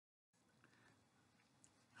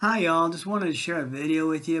Hi y'all, just wanted to share a video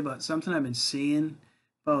with you about something I've been seeing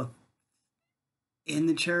both in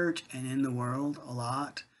the church and in the world a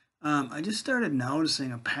lot. I just started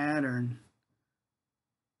noticing a pattern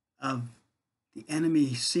of the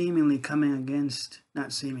enemy seemingly coming against,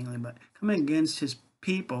 not seemingly, but coming against his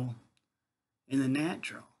people in the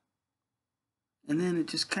natural. And then it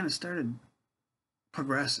just kind of started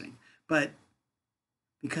progressing. But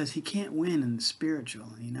because he can't win in the spiritual,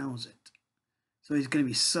 and he knows it. So he's going to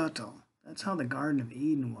be subtle. That's how the Garden of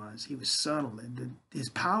Eden was. He was subtle. His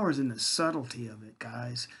power is in the subtlety of it,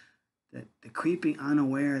 guys. The creeping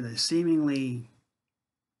unaware, the seemingly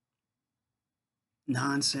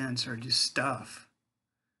nonsense or just stuff.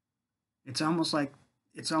 It's almost like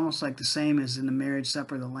the same as in the marriage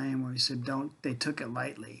supper of the Lamb, where he said, "Don't." They took it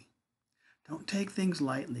lightly. Don't take things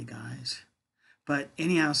lightly, guys. But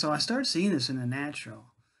anyhow, so I started seeing this in the natural.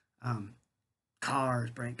 Um, Cars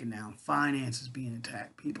breaking down, finances being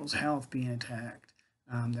attacked, people's health being attacked,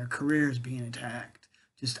 their careers being attacked,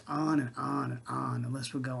 just on and on and on. The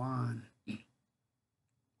list would go on.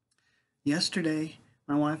 Yesterday,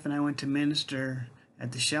 my wife and I went to minister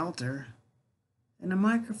at the shelter, and the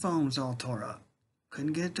microphone was all tore up.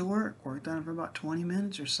 Couldn't get it to work. Worked on it for about 20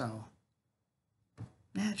 minutes or so.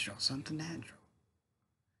 Natural, something natural.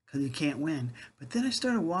 Because you can't win. But then I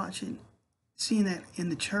started seeing that in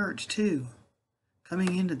the church too.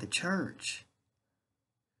 Coming into the church.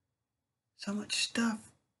 So much stuff.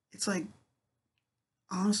 It's like,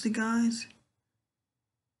 honestly, guys,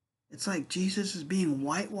 it's like Jesus is being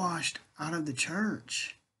whitewashed out of the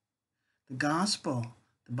church. The gospel,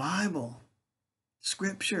 the Bible,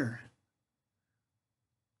 Scripture.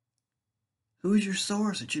 Who's your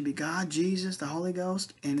source? It should be God, Jesus, the Holy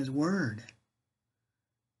Ghost, and His Word.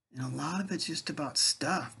 And a lot of it's just about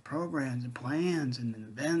stuff, programs and plans and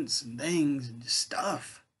events and things and just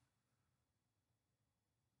stuff.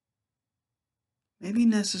 Maybe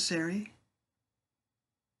necessary,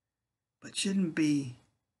 but shouldn't be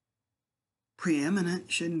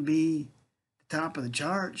preeminent, shouldn't be the top of the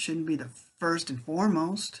chart, shouldn't be the first and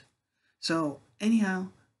foremost. So anyhow,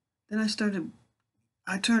 then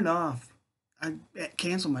I turned off. I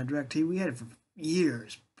canceled my DirecTV. We had it for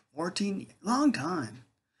years, 14, long time.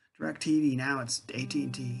 DirecTV, now it's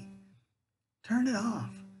AT&T. Turned it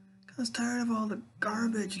off. I was tired of all the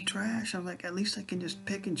garbage and trash. I'm like, at least I can just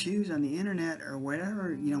pick and choose on the internet or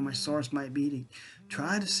whatever, my source might be to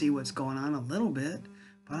try to see what's going on a little bit.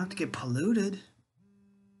 But I don't have to get polluted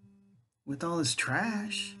with all this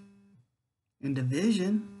trash and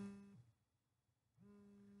division.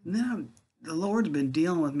 And then the Lord's been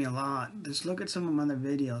dealing with me a lot. Just look at some of my other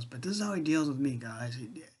videos. But this is how He deals with me, guys.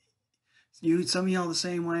 Some of y'all the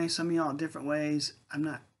same way, some of y'all different ways. I'm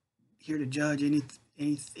not here to judge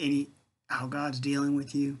any how God's dealing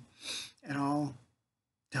with you at all.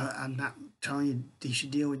 I'm not telling you He should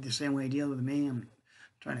deal with you the same way He deals with me. I'm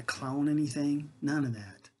trying to clone anything. None of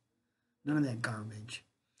that. None of that garbage.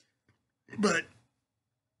 But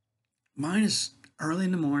mine is early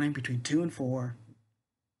in the morning between 2 and 4.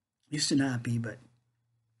 Used to not be, but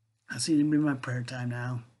I seem to be my prayer time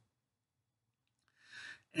now.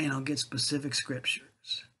 And I'll get specific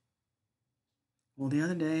scriptures. Well, the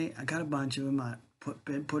other day, I got a bunch of them. I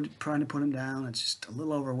trying to put them down. It's just a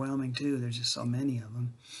little overwhelming, too. There's just so many of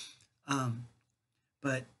them.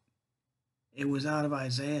 But it was out of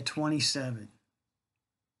Isaiah 27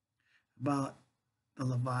 about the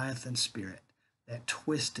Leviathan spirit, that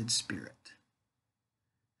twisted spirit.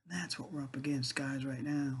 And that's what we're up against, guys, right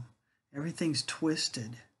now. Everything's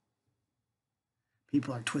twisted.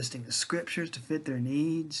 People are twisting the scriptures to fit their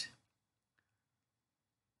needs.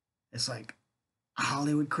 It's like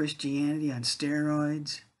Hollywood Christianity on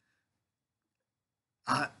steroids.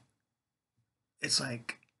 It's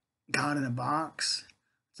like God in a box.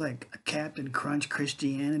 It's like a Captain Crunch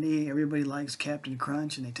Christianity. Everybody likes Captain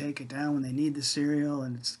Crunch and they take it down when they need the cereal,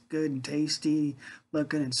 and it's good and tasty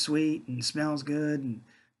looking and sweet and smells good, and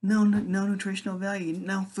no nutritional value,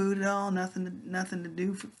 no food at all, nothing to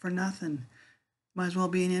do for nothing. Might as well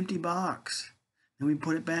be an empty box. And we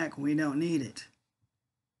put it back when we don't need it.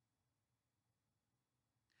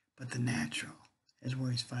 But the natural is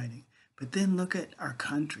where He's fighting. But then look at our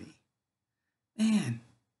country. Man,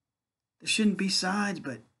 there shouldn't be sides,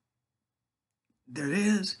 but there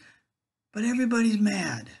is. But everybody's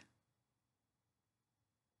mad.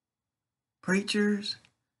 Preachers,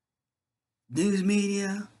 news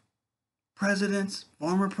media, presidents,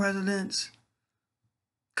 former presidents,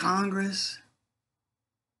 Congress.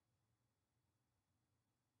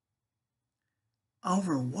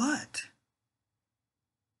 Over what?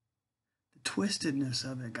 The twistedness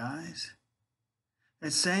of it, guys.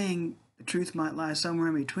 They're saying The truth might lie somewhere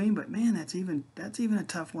in between, but man, that's even a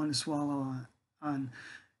tough one to swallow on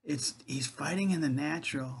he's fighting in the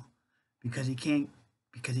natural because he can't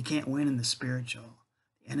win in the spiritual,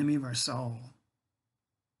 the enemy of our soul,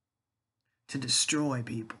 to destroy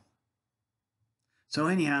people. So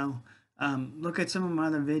anyhow, look at some of my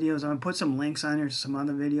other videos. I'm gonna put some links on here to some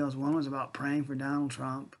other videos. One was about praying for Donald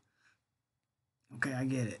Trump. Okay, I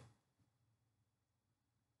get it.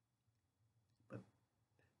 But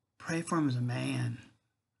pray for him as a man.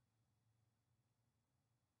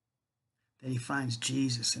 That he finds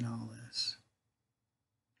Jesus in all this.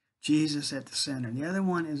 Jesus at the center. The other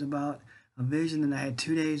one is about a vision that I had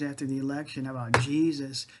 2 days after the election about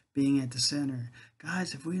Jesus being at the center.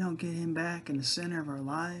 Guys, if we don't get him back in the center of our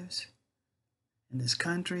lives, in this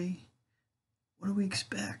country, what do we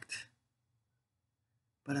expect?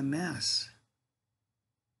 But a mess.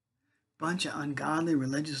 Bunch of ungodly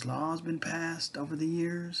religious laws been passed over the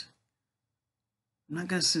years. I'm not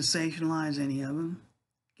going to sensationalize any of them,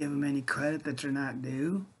 give them any credit that they're not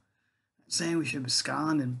due. I'm not saying we should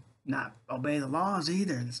abscond and not obey the laws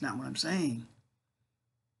either. That's not what I'm saying.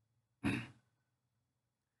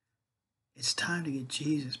 It's time to get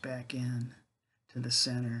Jesus back in to the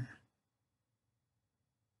center.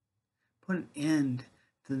 Put an end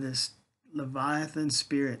to this Leviathan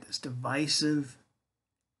spirit, this divisive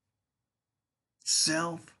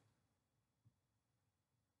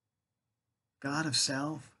God of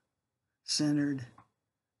self-centered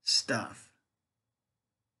stuff.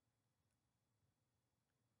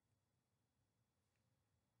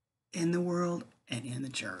 In the world and in the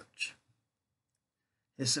church.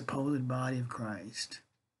 His supposed body of Christ.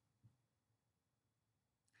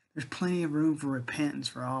 There's plenty of room for repentance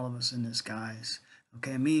for all of us in this, guys.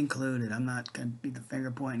 Okay, me included. I'm not going to be the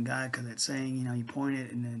finger pointing guy because it's saying, you point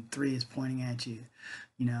it and then 3 is pointing at you.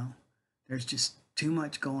 There's just too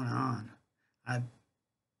much going on. I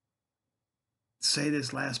say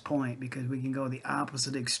this last point because we can go the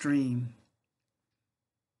opposite extreme.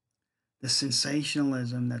 The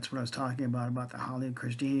sensationalism, that's what I was talking about the Hollywood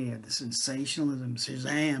Christianity, the sensationalism,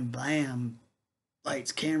 Shazam, blam,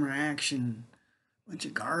 lights, camera, action, bunch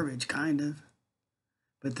of garbage, kind of.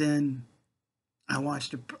 But then I don't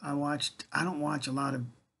watch a lot of,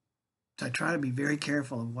 I try to be very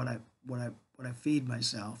careful of what I feed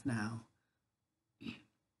myself now.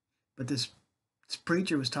 But this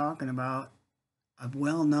preacher was talking about a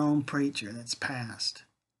well-known preacher that's passed.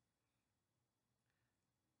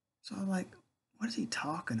 So I'm like, what is he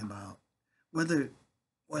talking about? Whether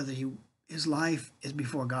his life is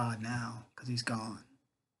before God now, because he's gone.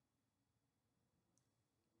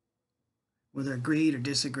 Whether agreed or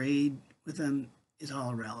disagreed with him is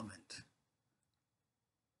all irrelevant.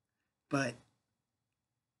 But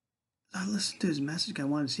I listened to his message. I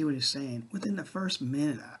wanted to see what he's saying. Within the first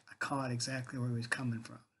minute, I caught exactly where he was coming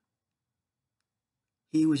from.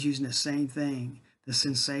 He was using the same thing, the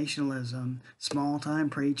sensationalism, small-time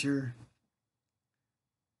preacher,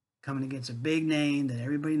 coming against a big name that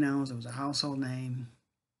everybody knows. It was a household name.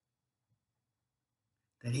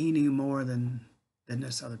 That he knew more than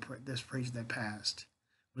this preacher that passed.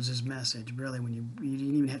 Was his message, really, when you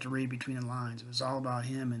didn't even have to read between the lines. It was all about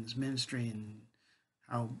him and his ministry and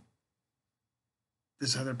how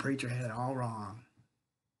this other preacher had it all wrong.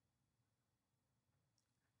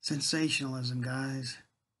 Sensationalism, guys.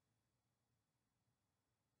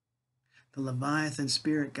 The Leviathan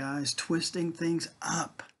spirit, guys, twisting things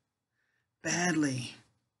up badly.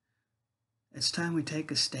 It's time we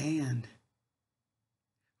take a stand.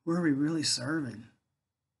 Who are we really serving?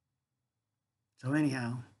 So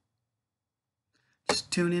anyhow, just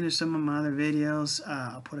tune into some of my other videos.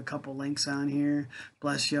 I'll put a couple links on here.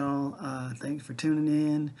 Bless y'all. Thanks for tuning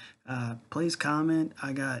in. Please comment.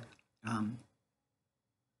 I don't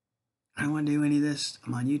want to do any of this.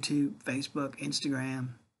 I'm on YouTube, Facebook,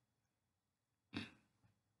 Instagram,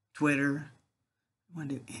 Twitter. I don't want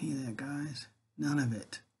to do any of that, guys. None of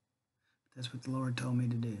it. That's what the Lord told me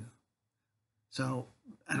to do. So,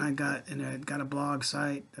 and I got a blog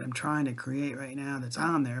site that I'm trying to create right now that's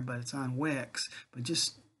on there, but it's on Wix. But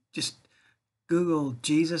just Google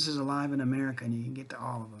Jesus is Alive in America and you can get to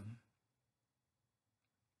all of them.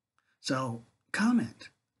 So, comment.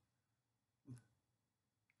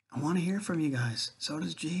 I want to hear from you guys. So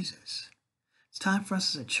does Jesus. It's time for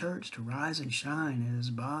us as a church to rise and shine in his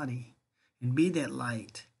body and be that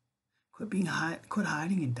light. Quit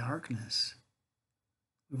hiding in darkness.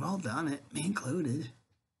 We've all done it, me included.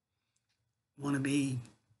 Want to be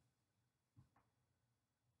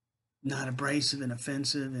not abrasive and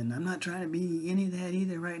offensive, and I'm not trying to be any of that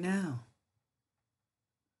either right now.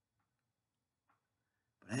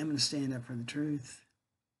 But I am going to stand up for the truth.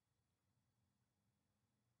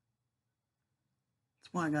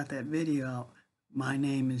 why I got that video out. My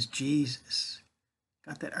name is Jesus.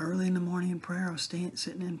 Got that early in the morning in prayer. I was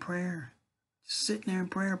sitting in prayer. Just sitting there in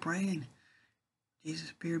prayer, praying.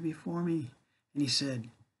 Jesus appeared before me. And he said,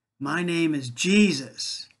 my name is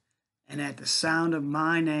Jesus. And at the sound of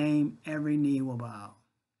my name, every knee will bow.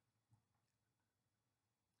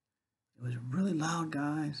 It was really loud,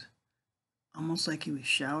 guys. Almost like he was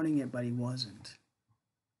shouting it, but he wasn't.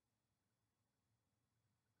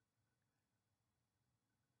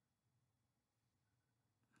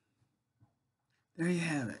 There you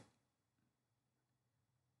have it.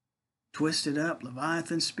 Twisted up,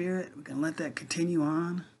 Leviathan spirit. We're going to let that continue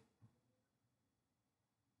on.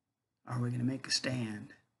 Or are we going to make a stand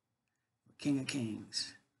for King of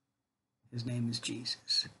Kings? His name is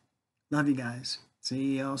Jesus. Love you guys.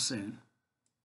 See y'all soon.